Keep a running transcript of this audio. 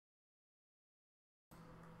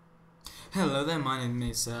Hello there, my name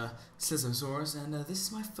is Slizzosaurus, and this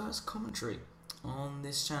is my first commentary on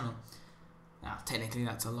this channel. Now, technically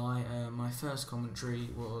that's a lie. My first commentary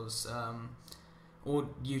was,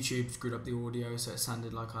 YouTube screwed up the audio, so it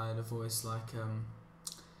sounded like I had a voice like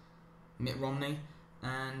Mitt Romney,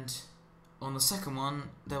 and on the second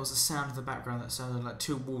one, there was a sound in the background that sounded like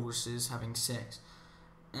two walruses having sex.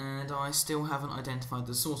 And I still haven't identified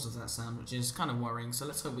the source of that sound, which is kind of worrying, so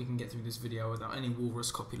let's hope we can get through this video without any walrus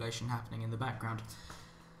copulation happening in the background.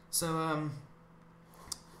 So,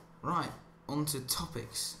 right, on to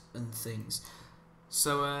topics and things.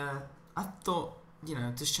 So, I thought,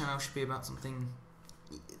 this channel should be about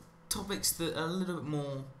topics that are a little bit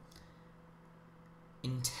more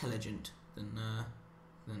intelligent than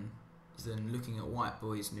looking at White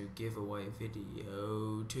Boy's new giveaway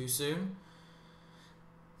video too soon.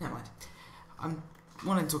 Never mind. I'm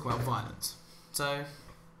wanting to talk about violence. So,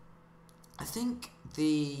 I think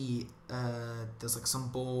there's like some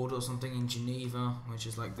board or something in Geneva, which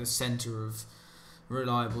is like the center of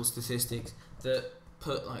reliable statistics, that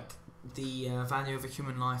put like the value of a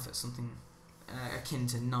human life at something akin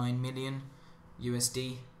to 9 million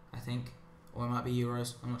USD, I think, or it might be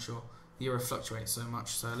euros. I'm not sure. The euro fluctuates so much,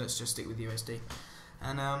 so let's just stick with USD,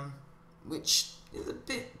 and which is a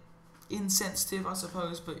bit insensitive, I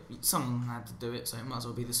suppose, but someone had to do it, so it might as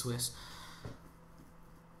well be the Swiss.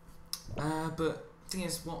 But the thing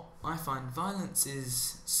is, what I find, violence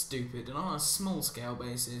is stupid, and on a small scale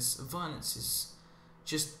basis, violence is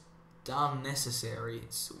just unnecessary.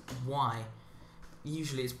 It's why.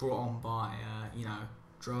 Usually it's brought on by,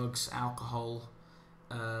 drugs, alcohol,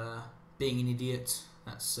 being an idiot.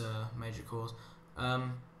 That's a major cause.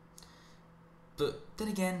 But then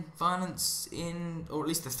again, violence or at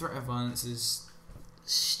least the threat of violence is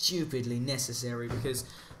stupidly necessary, because,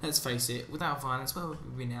 let's face it, without violence, where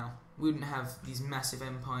would we be now? We wouldn't have these massive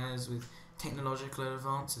empires with technological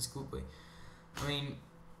advances, could we? I mean,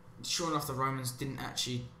 sure enough, the Romans they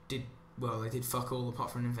did fuck all apart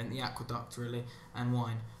from invent the aqueduct, really, and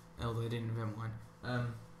wine, although they didn't invent wine.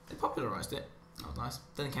 They popularised it. That was nice.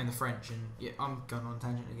 Then came the French, and yeah, I'm going on a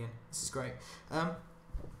tangent again. This is great.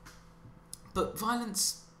 But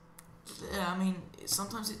violence, I mean,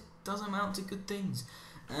 sometimes it does amount to good things.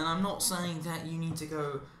 And I'm not saying that you need to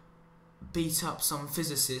go beat up some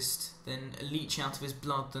physicist, then leech out of his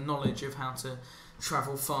blood the knowledge of how to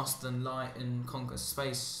travel faster than light and conquer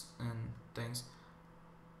space and things.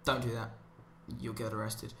 Don't do that. You'll get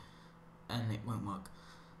arrested, and it won't work.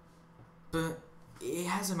 But it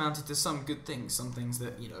has amounted to some good things, some things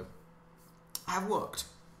that, have worked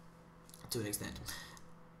to an extent.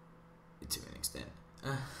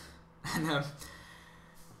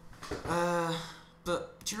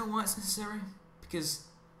 But do you know why it's necessary? Because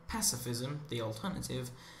pacifism, the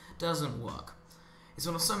alternative, doesn't work. It's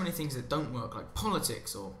one of so many things that don't work, like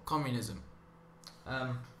politics or communism.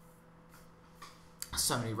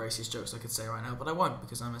 So many racist jokes I could say right now, but I won't,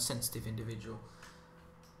 because I'm a sensitive individual.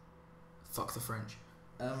 Fuck the French.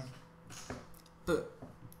 But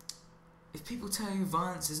if people tell you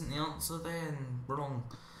violence isn't the answer, they're wrong.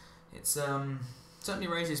 It's certainly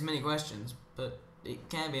raises many questions, but it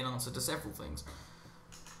can be an answer to several things.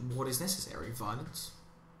 What is necessary? Violence.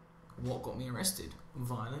 What got me arrested?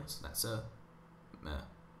 Violence. That's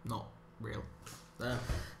not real. I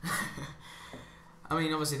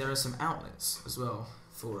mean, obviously there are some outlets as well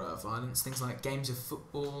for violence. Things like games of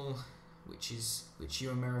football, which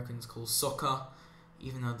you Americans call soccer,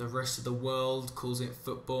 even though the rest of the world calls it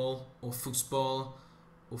football or football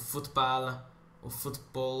or football or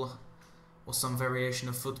football or some variation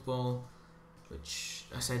of football, which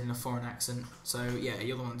I said in a foreign accent. So yeah,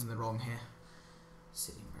 you're the ones in the wrong here,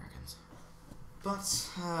 silly Americans. But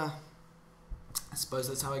I suppose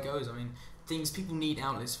that's how it goes. I mean, people need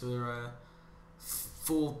outlets for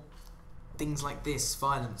things like this,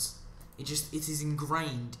 violence. It is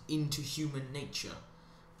ingrained into human nature.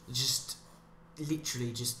 It's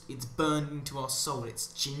burned into our soul. It's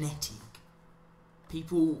genetic.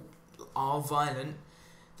 People are violent.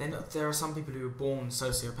 Then there are some people who are born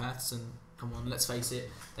sociopaths, and come on, let's face it,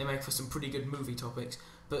 they make for some pretty good movie topics.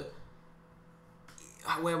 But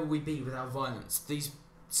where would we be without violence? These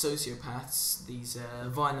sociopaths, these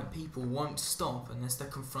violent people, won't stop unless they're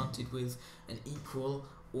confronted with an equal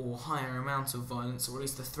or higher amount of violence, or at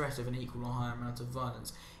least the threat of an equal or higher amount of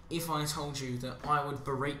violence. If I told you that I would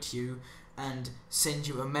berate you and send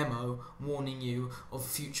you a memo warning you of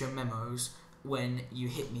future memos when you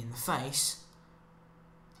hit me in the face,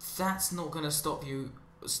 that's not going to stop you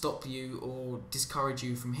or discourage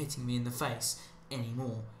you from hitting me in the face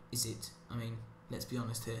anymore, is it? I mean, let's be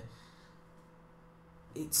honest here.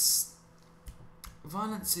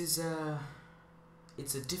 violence is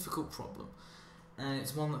it's a difficult problem, and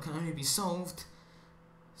it's one that can only be solved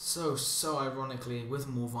so ironically with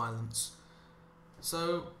more violence.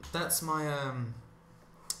 So that's my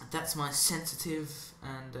sensitive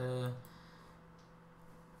and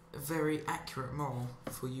very accurate moral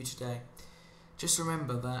for you today. Just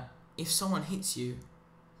remember that if someone hits you,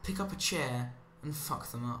 pick up a chair and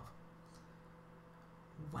fuck them up.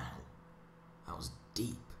 Wow, that was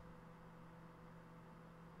deep.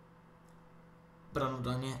 But I'm not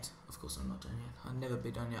done yet. Of course I'm not done yet. I'll never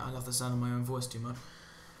be done yet. I love the sound of my own voice too much.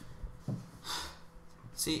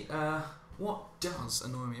 See, what does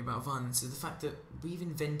annoy me about violence is the fact that we've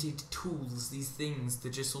invented tools, these things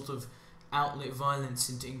that just sort of outlet violence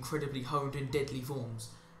into incredibly honed and deadly forms.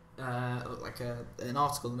 Like an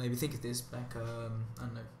article that made me think of this back, I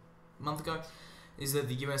don't know, a month ago, is that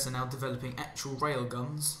the US are now developing actual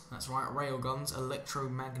railguns. That's right, railguns,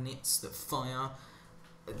 electromagnets that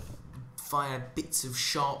fire bits of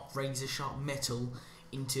sharp, razor-sharp metal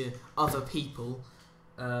into other people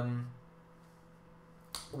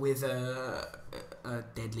with a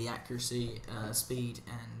deadly accuracy, speed,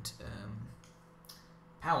 and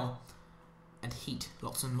power, and heat,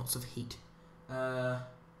 lots and lots of heat.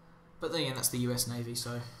 But then again, that's the US Navy,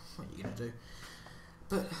 so what are you going to do?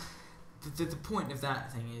 But the point of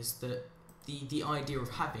that thing is that the idea of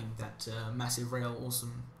having that massive rail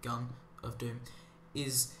awesome gun of doom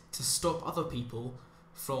is to stop other people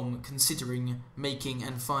from considering making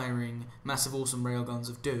and firing massive awesome railguns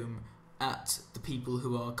of doom at the people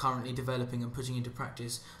who are currently developing and putting into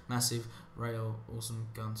practice massive rail awesome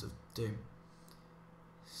guns of doom.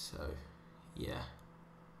 So yeah,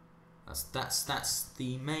 that's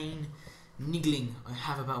the main niggling I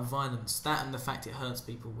have about violence. That and the fact it hurts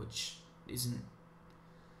people, which isn't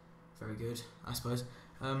very good, I suppose.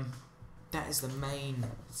 That is the main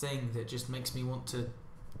thing that just makes me want to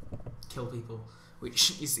kill people,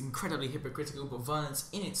 which is incredibly hypocritical, but violence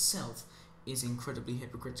in itself is incredibly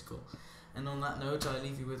hypocritical. And on that note, I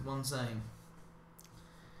leave you with one saying: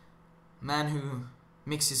 man who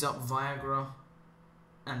mixes up Viagra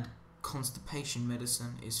and constipation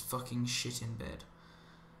medicine is fucking shit in bed.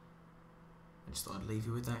 I just thought I'd leave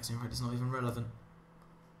you with that because it's not even relevant.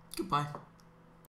 Goodbye.